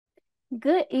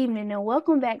Good evening and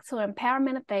welcome back to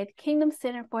Empowerment of Faith Kingdom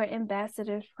Center for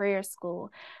Ambassadors Prayer School.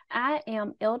 I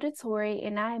am Elder Tori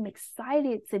and I am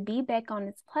excited to be back on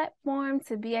this platform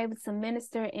to be able to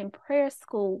minister in prayer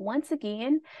school once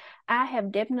again. I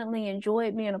have definitely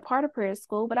enjoyed being a part of prayer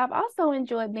school, but I've also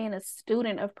enjoyed being a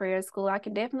student of prayer school. I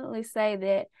can definitely say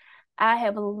that I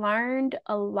have learned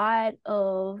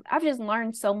I've just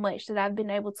learned so much that I've been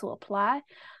able to apply.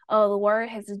 The word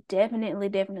has definitely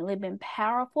been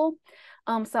powerful.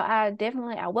 So I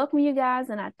welcome you guys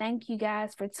and I thank you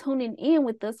guys for tuning in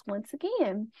with us once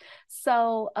again.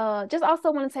 So just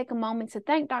also want to take a moment to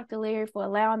thank Dr. Larry for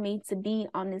allowing me to be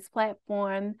on this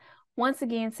platform once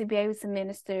again to be able to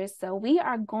minister. So we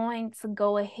are going to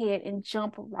go ahead and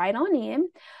jump right on in.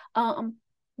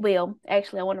 Well,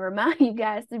 actually, I want to remind you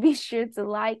guys to be sure to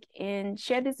like and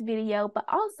share this video, but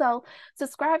also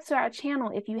subscribe to our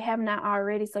channel if you have not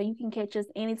already so you can catch us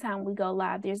anytime we go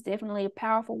live. There's definitely a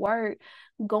powerful word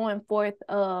going forth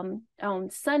on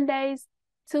Sundays,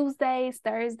 Tuesdays,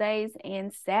 Thursdays,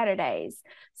 and Saturdays.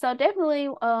 So definitely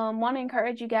want to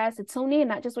encourage you guys to tune in,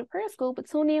 not just with prayer school, but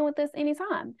tune in with us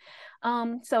anytime.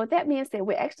 So with that being said,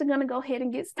 we're actually going to go ahead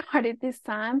and get started this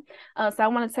time. So I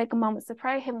want to take a moment to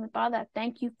pray. Heavenly Father, I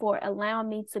thank you for allowing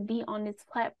me to be on this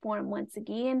platform once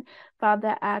again.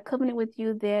 Father, I covenant with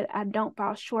you that I don't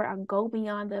fall short. I go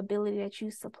beyond the ability that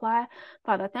you supply.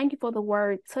 Father, I thank you for the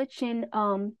word touching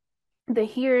the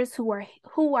hearers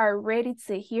who are ready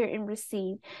to hear and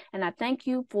receive. And I thank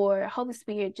you for Holy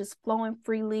Spirit just flowing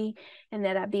freely and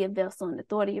that I be a vessel in the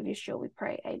authority of Yeshua. We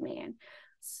pray. Amen.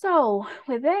 So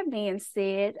with that being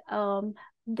said,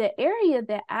 the area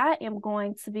that I am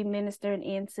going to be ministering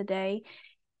in today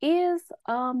is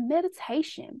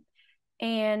meditation.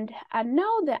 And I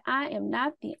know that I am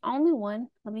not the only one.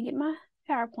 Let me get my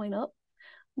PowerPoint up.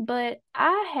 But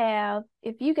I have,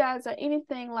 if you guys are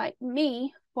anything like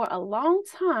me, for a long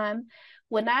time,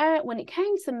 when it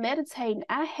came to meditating,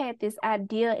 I had this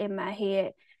idea in my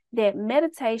head that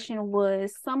meditation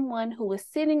was someone who was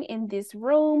sitting in this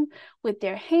room with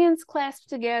their hands clasped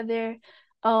together,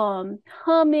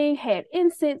 humming, had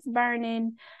incense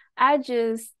burning.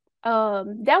 That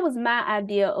was my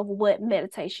idea of what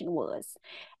meditation was.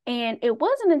 And it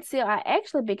wasn't until I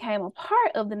actually became a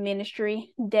part of the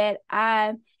ministry that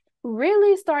I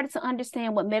really started to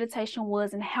understand what meditation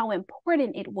was and how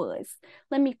important it was.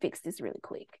 Let me fix this really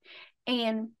quick.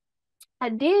 And I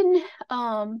didn't,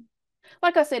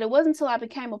 like I said, it wasn't until I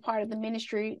became a part of this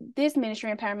ministry,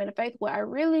 Empowerment of Faith, where I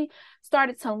really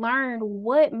started to learn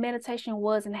what meditation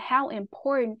was and how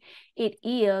important it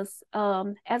is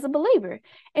as a believer.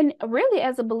 And really,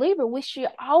 as a believer, we should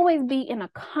always be in a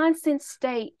constant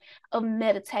state of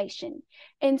meditation.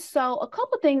 And so a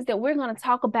couple of things that we're going to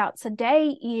talk about today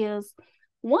is,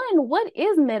 one, what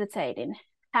is meditating?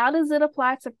 How does it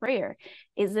apply to prayer?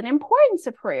 Is it important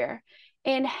to prayer?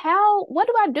 And what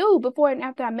do I do before and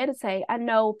after I meditate? I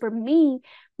know for me,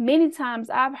 many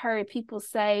times I've heard people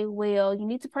say, well, you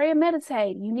need to pray and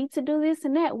meditate. You need to do this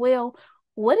and that. Well,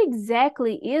 what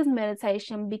exactly is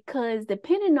meditation? Because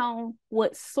depending on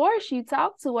what source you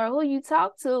talk to or who you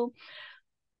talk to,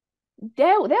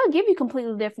 they'll give you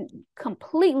completely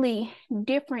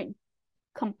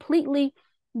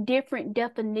different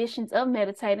definitions of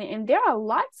meditating. And there are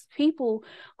lots of people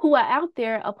who are out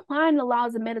there applying the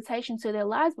laws of meditation to their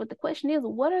lives. But the question is,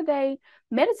 what are they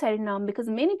meditating on? Because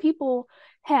many people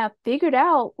have figured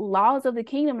out laws of the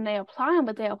kingdom and they apply them,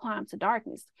 but they apply them to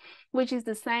darkness, which is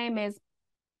the same as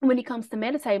when it comes to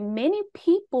meditate. Many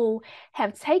people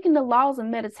have taken the laws of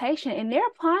meditation and they're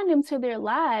applying them to their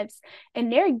lives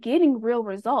and they're getting real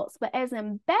results. But as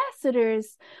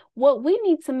ambassadors, what we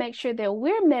need to make sure that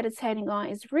we're meditating on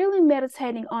is really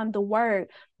meditating on the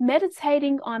word,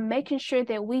 meditating on making sure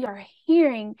that we are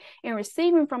hearing and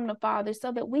receiving from the Father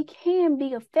so that we can be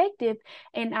effective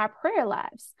in our prayer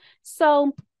lives.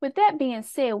 So with that being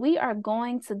said, we are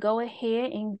going to go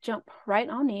ahead and jump right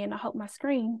on in. I hope my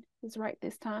screen is right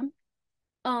this time.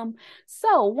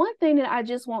 So one thing that I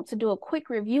just want to do a quick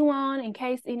review on in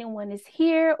case anyone is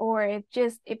here, or if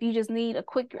you just need a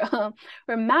quick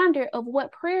reminder of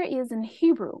what prayer is in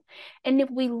Hebrew. And if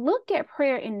we look at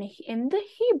prayer in the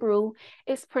Hebrew,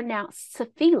 it's pronounced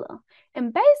tefillah.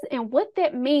 And what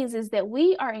that means is that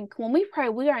when we pray,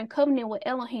 we are in covenant with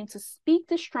Elohim to speak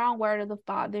the strong word of the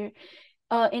Father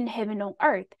in heaven on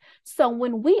earth. So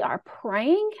when we are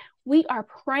praying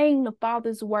the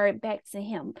Father's word back to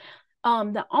him.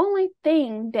 The only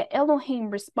thing that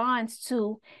Elohim responds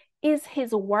to is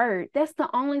his word. That's the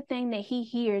only thing that he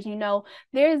hears. You know,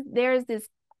 there's this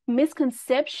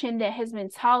misconception that has been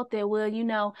taught that, well, you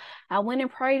know, I went and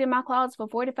prayed in my closet for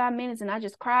 45 minutes and I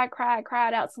just cried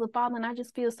out to the Father and I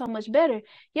just feel so much better.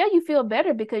 Yeah, you feel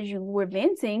better because you were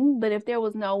venting, but if there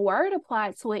was no word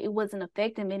applied to it, it wasn't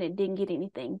effective and it didn't get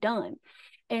anything done.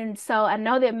 And so I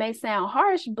know that may sound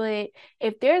harsh, but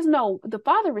if there's no, the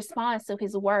Father responds to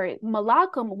his word.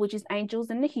 Malachim, which is angels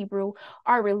in the Hebrew,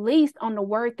 are released on the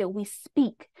word that we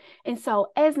speak. And so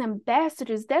as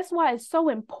ambassadors, that's why it's so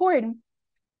important.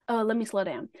 Let me slow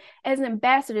down. As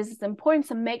ambassadors, it's important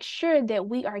to make sure that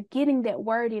we are getting that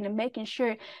word in and making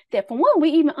sure that, for one, we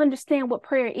even understand what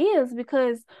prayer is,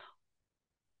 because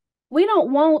we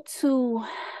don't want to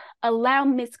allow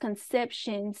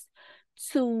misconceptions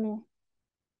to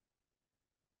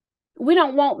we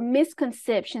don't want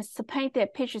misconceptions to paint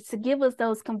that picture, to give us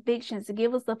those convictions, to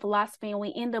give us the philosophy, and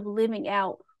we end up living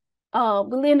out of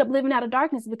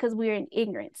darkness because we're in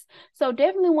ignorance. So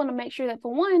definitely want to make sure that,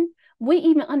 for one, we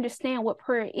even understand what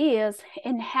prayer is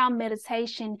and how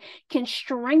meditation can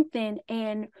strengthen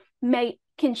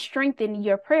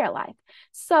your prayer life.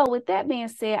 So with that being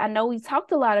said, I know we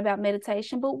talked a lot about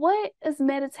meditation, but what is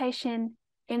meditation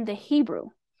in the Hebrew?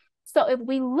 So if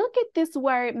we look at this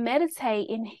word meditate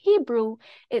in Hebrew,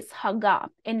 it's hagah,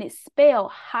 and it's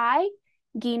spelled Hai,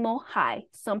 Gimel, Hai.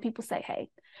 Some people say Hey.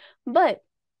 But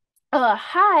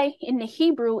Hai in the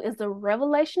Hebrew is the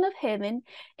revelation of heaven,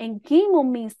 and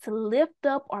Gimel means to lift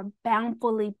up or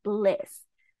bountifully bless.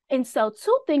 And so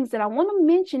two things that I want to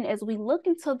mention as we look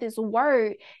into this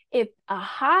word: if a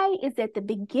Hai is at the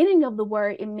beginning of the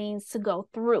word, it means to go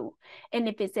through. And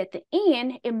if it's at the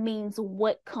end, it means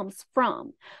what comes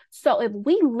from. So if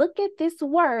we look at this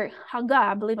word, Hagah,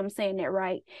 I believe I'm saying that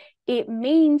right, it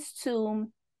means to,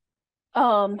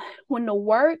 when the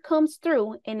word comes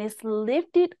through and it's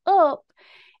lifted up,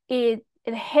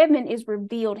 heaven is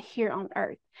revealed here on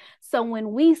earth. So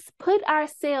when we put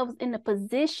ourselves in a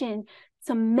position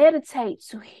to meditate,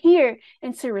 to hear,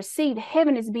 and to receive,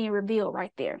 heaven is being revealed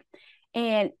right there.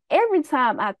 And every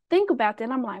time I think about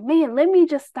that, I'm like, man, let me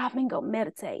just stop and go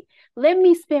meditate. Let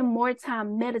me spend more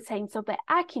time meditating so that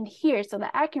I can hear, so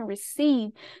that I can receive,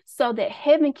 so that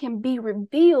heaven can be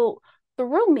revealed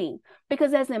through me.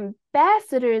 Because as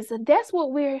ambassadors, that's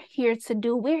what we're here to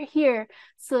do. We're here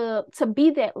to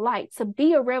be that light, to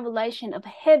be a revelation of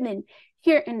heaven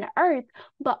here in the earth.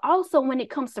 But also when it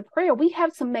comes to prayer, we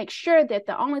have to make sure that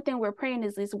the only thing we're praying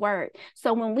is this word.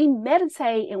 So when we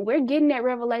meditate and we're getting that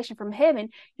revelation from heaven,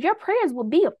 your prayers will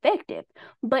be effective.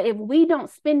 But if we don't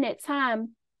spend that time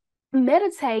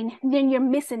meditating, then you're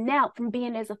missing out from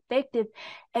being as effective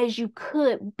as you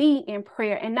could be in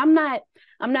prayer. And I'm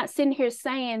not sitting here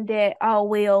saying that, oh,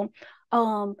 well,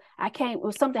 I can't,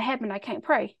 or something happened, I can't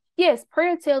pray. Yes,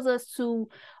 prayer tells us to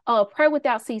pray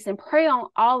without ceasing, pray on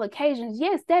all occasions.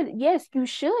 Yes, you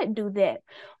should do that.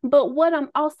 But what I'm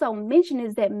also mentioning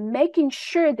is that making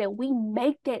sure that we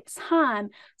make that time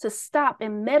to stop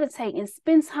and meditate and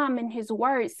spend time in his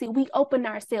word. See, we open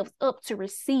ourselves up to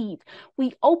receive.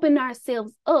 We open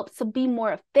ourselves up to be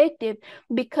more effective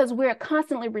because we're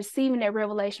constantly receiving that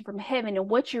revelation from heaven, and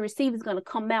what you receive is going to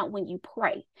come out when you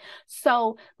pray.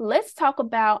 So let's talk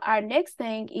about our next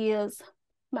thing is,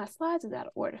 my slides are out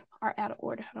of order. I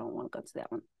don't want to go to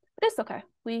that one, but it's okay.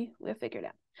 We'll figure it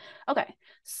out. Okay.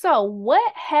 So what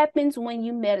happens when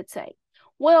you meditate?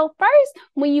 Well, first,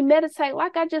 when you meditate,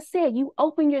 like I just said, you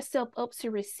open yourself up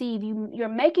to receive. You're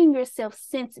making yourself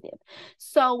sensitive.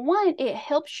 So one, it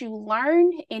helps you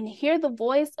learn and hear the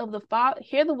voice of the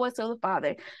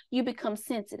Father. You become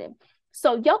sensitive.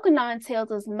 So Yochanan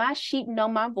tells us, my sheep know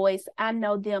my voice, I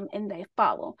know them, and they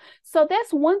follow. So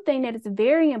that's one thing that is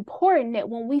very important, that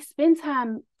when we spend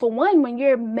time, for one, when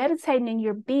you're meditating and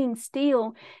you're being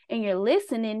still and you're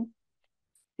listening,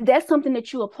 that's something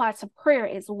that you apply to prayer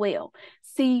as well.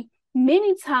 See,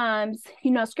 many times,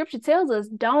 scripture tells us,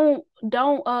 don't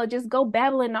just go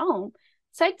babbling on.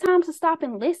 Take time to stop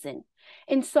and listen.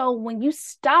 And so when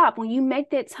you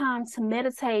make that time to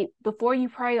meditate before you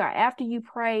pray or after you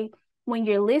pray, when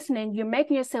you're listening, you're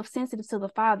making yourself sensitive to the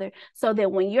Father, so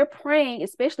that when you're praying,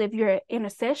 especially if you're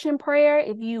intercession prayer,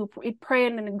 if you pray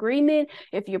in an agreement,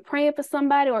 if you're praying for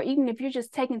somebody, or even if you're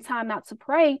just taking time out to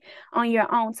pray on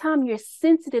your own time, you're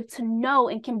sensitive to know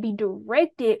and can be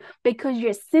directed, because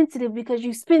you're sensitive, because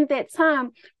you spend that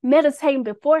time meditating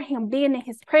before him, being in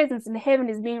his presence, and heaven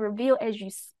is being revealed as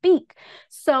you speak.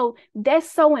 So that's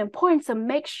so important to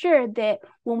make sure that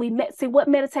when we see what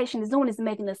meditation is doing is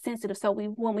making us sensitive. So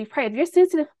when we pray, if you're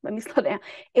sensitive, let me slow down.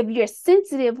 If you're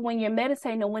sensitive when you're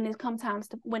meditating, or when it comes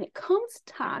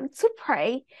time to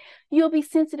pray, you'll be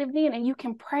sensitive then, and you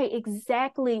can pray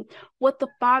exactly what the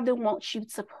Father wants you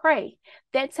to pray.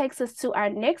 That takes us to our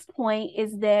next point,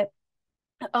 is that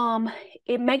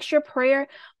it makes your prayer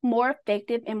more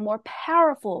effective and more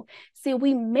powerful. See,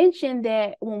 we mentioned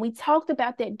that when we talked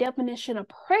about that definition of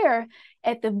prayer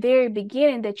at the very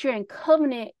beginning, that you're in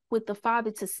covenant with the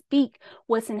Father to speak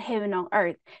what's in heaven on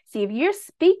earth. See, if you're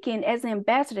speaking as an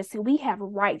ambassador, see, we have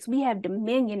rights, we have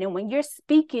dominion. And when you're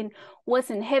speaking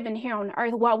what's in heaven here on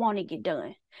earth, why won't it get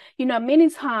done? You know, many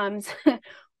times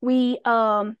we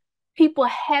people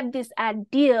have this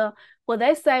idea. Well,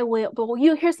 they say, well, but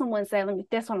you hear someone say,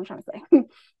 that's what I'm trying to say.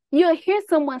 You'll hear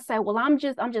someone say, well, I'm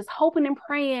just hoping and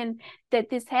praying that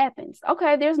this happens.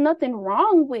 Okay, there's nothing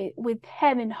wrong with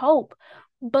having hope,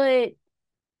 but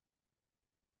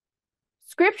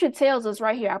Scripture tells us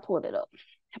right here, I pulled it up.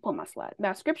 I pulled my slide.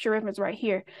 Now, Scripture reference right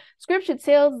here. Scripture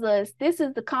tells us this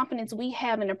is the confidence we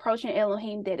have in approaching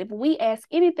Elohim, that if we ask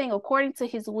anything according to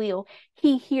his will,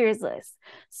 he hears us.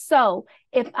 So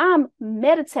if I'm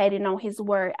meditating on his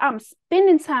word, I'm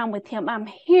spending time with him, I'm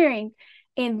hearing,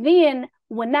 and then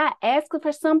when I ask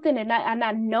for something and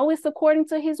I know it's according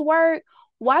to his word,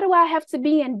 why do I have to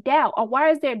be in doubt? Or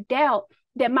why is there doubt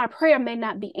that my prayer may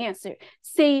not be answered?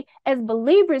 See, as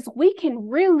believers, we can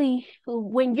really,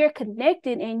 when you're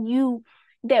connected and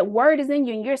that word is in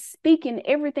you and you're speaking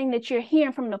everything that you're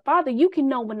hearing from the Father, you can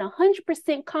know with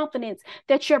 100% confidence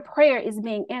that your prayer is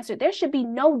being answered. There should be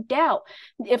no doubt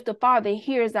if the Father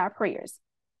hears our prayers.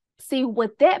 See,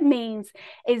 what that means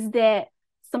is that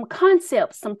some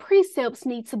concepts, some precepts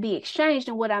need to be exchanged.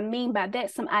 And what I mean by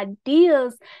that, some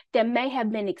ideas that may have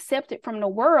been accepted from the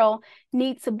world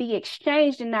need to be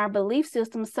exchanged in our belief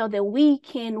system, so that we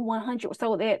can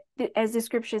so that, as the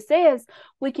scripture says,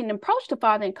 we can approach the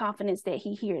Father in confidence that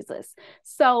he hears us.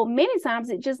 So many times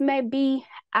it just may be,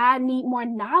 I need more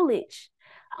knowledge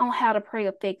on how to pray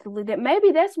effectively. That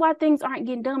maybe that's why things aren't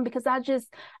getting done, because I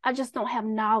just don't have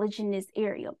knowledge in this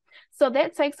area. So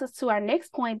that takes us to our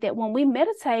next point, that when we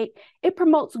meditate, it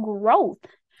promotes growth.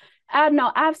 I know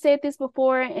I've said this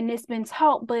before and it's been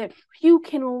taught, but you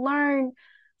can learn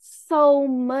so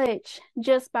much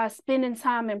just by spending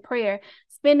time in prayer,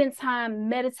 spending time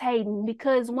meditating,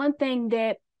 because one thing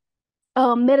that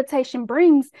meditation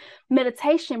brings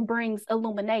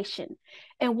illumination.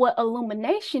 And what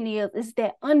illumination is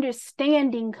that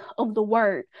understanding of the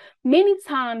word. Many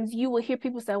times you will hear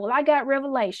people say, well, I got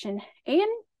revelation. And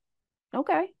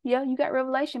okay, yeah, you got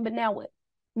revelation, but now what?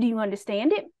 Do you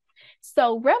understand it?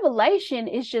 So revelation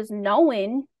is just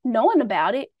knowing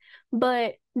about it,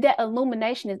 but that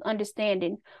illumination is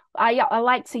understanding. I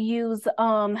like to use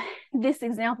this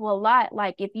example a lot.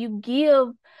 Like if you give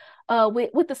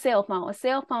with the cell phone, a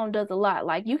cell phone does a lot.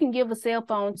 Like you can give a cell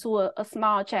phone to a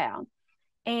small child,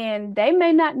 and they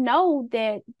may not know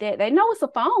that they know it's a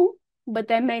phone, but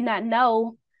they may not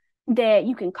know that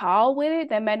you can call with it.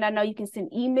 They may not know you can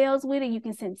send emails with it. You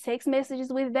can send text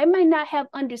messages with it. They may not have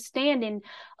understanding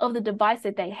of the device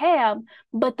that they have,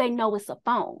 but they know it's a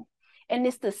phone. And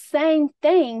it's the same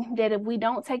thing, that if we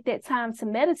don't take that time to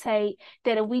meditate,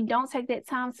 that if we don't take that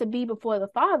time to be before the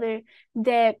Father,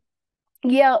 that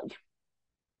yeah,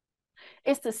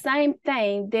 it's the same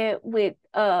thing that with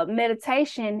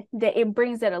meditation, that it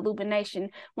brings that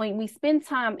illumination. When we spend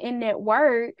time in that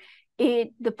word,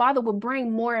 the Father will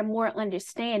bring more and more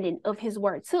understanding of his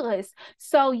word to us.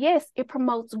 So yes, it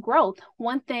promotes growth.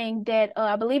 One thing that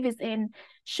I believe is in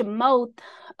Shemot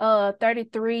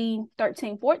 33,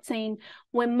 13, 14,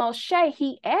 when Moshe,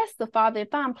 he asked the Father,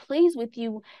 if I'm pleased with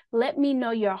you, let me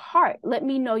know your heart, let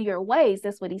me know your ways.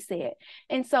 That's what he said.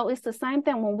 And so it's the same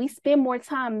thing. When we spend more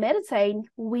time meditating,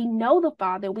 we know the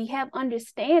Father, we have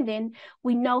understanding,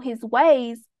 we know his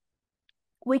ways,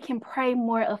 we can pray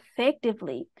more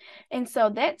effectively. And so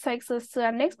that takes us to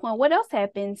our next point. What else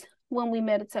happens when we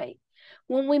meditate?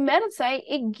 When we meditate,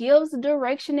 it gives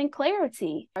direction and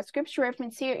clarity. Our scripture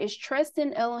reference here is trust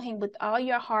in Elohim with all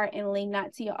your heart and lean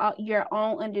not to your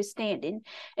own understanding.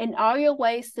 In all your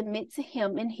ways, submit to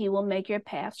him and he will make your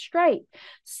path straight.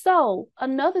 So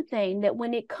another thing, that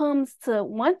when it comes to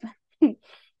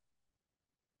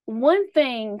one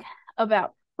thing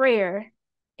about prayer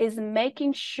is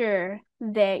making sure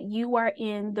that you are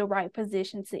in the right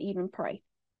position to even pray.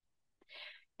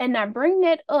 And I bring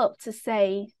that up to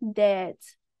say that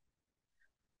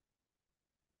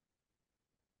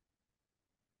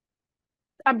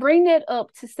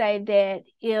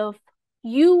if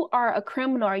you are a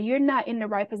criminal, or you're not in the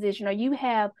right position, or you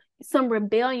have some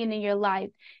rebellion in your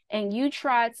life, and you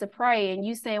try to pray and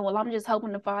you say, well, I'm just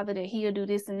hoping the Father that he'll do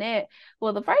this and that.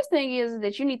 Well, the first thing is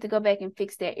that you need to go back and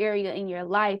fix that area in your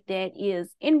life that is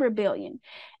in rebellion.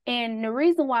 And the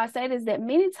reason why I say this is that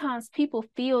many times people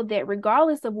feel that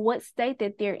regardless of what state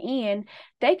that they're in,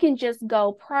 they can just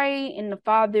go pray and the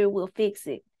Father will fix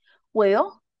it.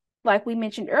 Well, like we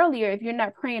mentioned earlier, if you're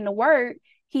not praying the word,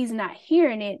 he's not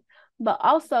hearing it. But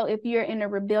also, if you're in a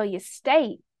rebellious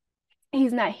state,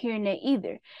 he's not hearing that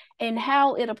either. And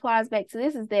how it applies back to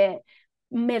this is that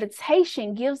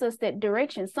meditation gives us that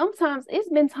direction. Sometimes it's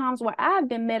been times where I've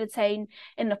been meditating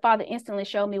and the Father instantly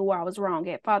showed me where I was wrong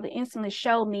at. Father instantly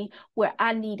showed me where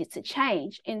I needed to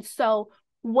change. And so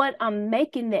what I'm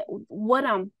getting at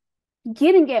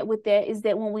with that is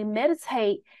that when we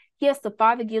meditate, yes, the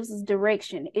Father gives us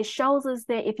direction. It shows us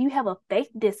that if you have a faith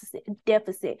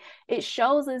deficit, it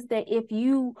shows us that if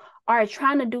you are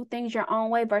trying to do things your own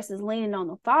way versus leaning on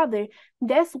the Father,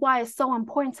 that's why it's so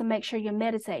important to make sure you're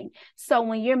meditating. So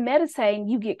when you're meditating,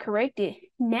 you get corrected.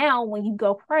 Now, when you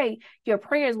go pray, your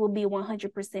prayers will be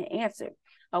 100% answered.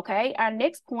 Okay, our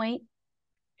next point,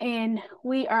 and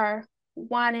we're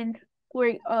running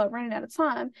out of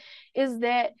time, is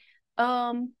that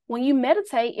when you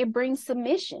meditate, it brings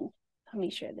submission. Let me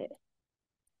share that.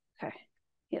 Okay.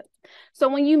 Yep. So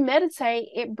when you meditate,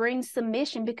 it brings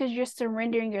submission because you're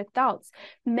surrendering your thoughts.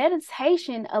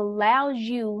 Meditation allows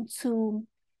you to,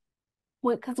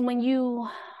 because when you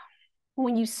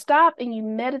stop and you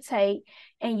meditate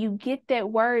and you get that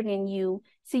word in you,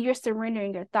 see, you're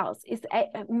surrendering your thoughts.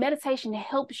 Meditation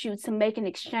helps you to make an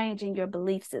exchange in your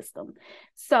belief system.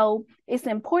 So it's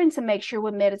important to make sure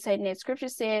we're meditating. That scripture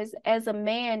says, as a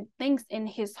man thinks in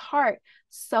his heart,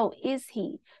 so is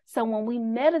he. So when we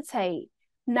meditate,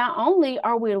 not only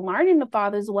are we learning the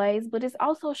Father's ways, but it's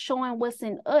also showing what's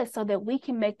in us so that we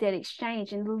can make that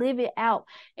exchange and live it out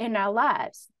in our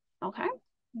lives. Okay, let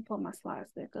me put my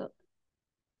slides back up.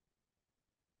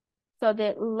 So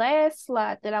that last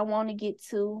slide that I want to get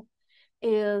to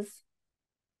is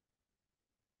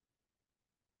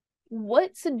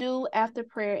what to do after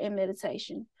prayer and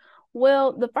meditation.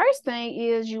 Well, the first thing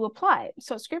is you apply it.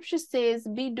 So scripture says,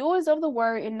 be doers of the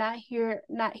word and not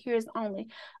hearers only.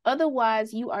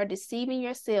 Otherwise, you are deceiving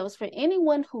yourselves. For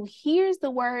anyone who hears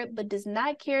the word but does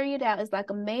not carry it out is like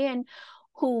a man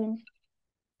who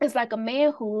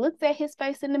looks at his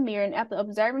face in the mirror and after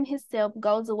observing himself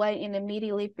goes away and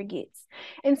immediately forgets.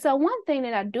 And so one thing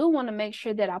that I do want to make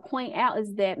sure that I point out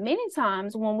is that many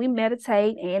times when we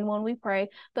meditate and when we pray,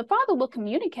 the Father will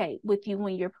communicate with you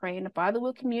when you're praying. The Father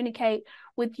will communicate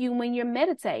with you when you're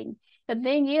meditating. The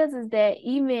thing is that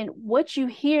even what you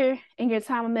hear in your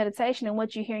time of meditation and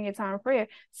what you hear in your time of prayer,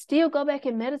 still go back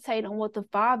and meditate on what the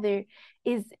Father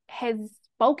has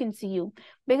spoken to you.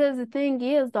 Because the thing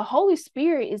is, the Holy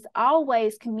Spirit is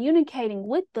always communicating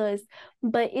with us,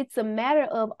 but it's a matter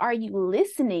of, are you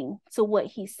listening to what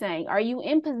he's saying? Are you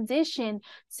in position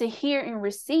to hear and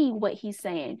receive what he's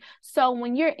saying? So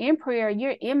when you're in prayer, you're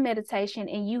in meditation,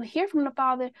 and you hear from the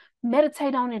Father,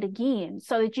 meditate on it again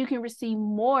so that you can receive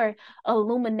more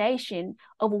illumination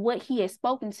of what he has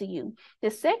spoken to you.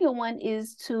 The second one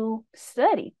is to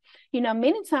study.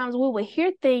 Many times we will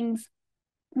hear things,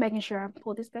 making sure I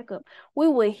pull this back up. We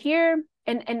will hear,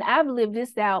 and I've lived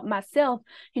this out myself,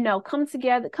 coming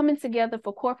together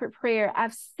for corporate prayer.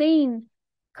 I've seen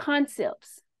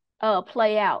concepts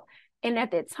play out. And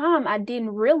at that time, I didn't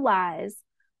realize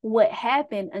what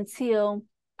happened until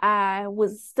I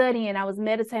was studying, I was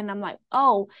meditating. I'm like,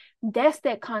 oh, that's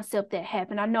that concept that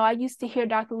happened. I know I used to hear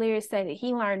Dr. Leary say that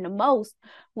he learned the most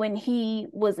when he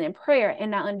was in prayer,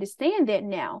 and I understand that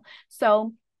now.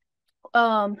 So,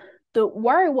 the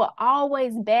word will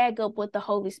always back up what the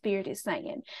Holy Spirit is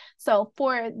saying. So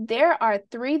there are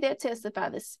three that testify: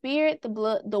 the Spirit, the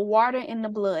blood, the water, and the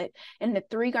blood, and the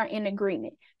three are in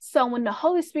agreement. So when the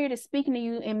Holy Spirit is speaking to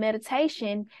you in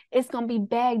meditation, it's going to be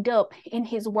bagged up in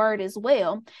his word as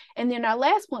well. And then our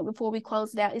last point before we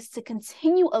close it out is to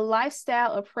continue a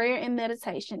lifestyle of prayer and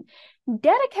meditation.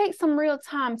 Dedicate some real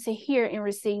time to hear and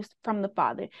receive from the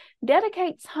Father.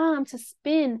 Dedicate time to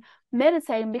spend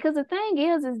meditating, because the thing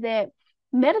is that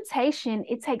meditation,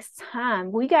 it takes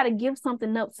time. We got to give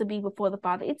something up to be before the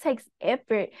Father. It takes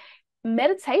effort.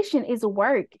 Meditation is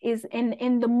work,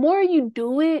 and the more you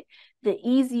do it, the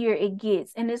easier it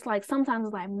gets. And it's like, sometimes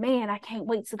it's like, man, I can't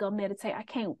wait to go meditate. I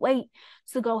can't wait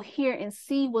to go hear and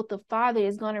see what the Father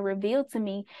is going to reveal to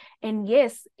me. And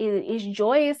yes, it's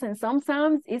joyous, and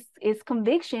sometimes it's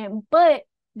conviction, but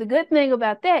The good thing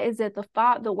about that is that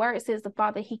the word says the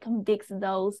Father, he convicts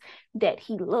those that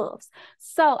he loves.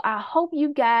 So I hope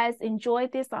you guys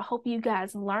enjoyed this. I hope you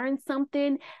guys learned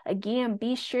something. Again,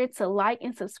 be sure to like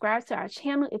and subscribe to our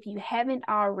channel if you haven't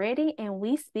already, and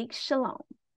we speak shalom.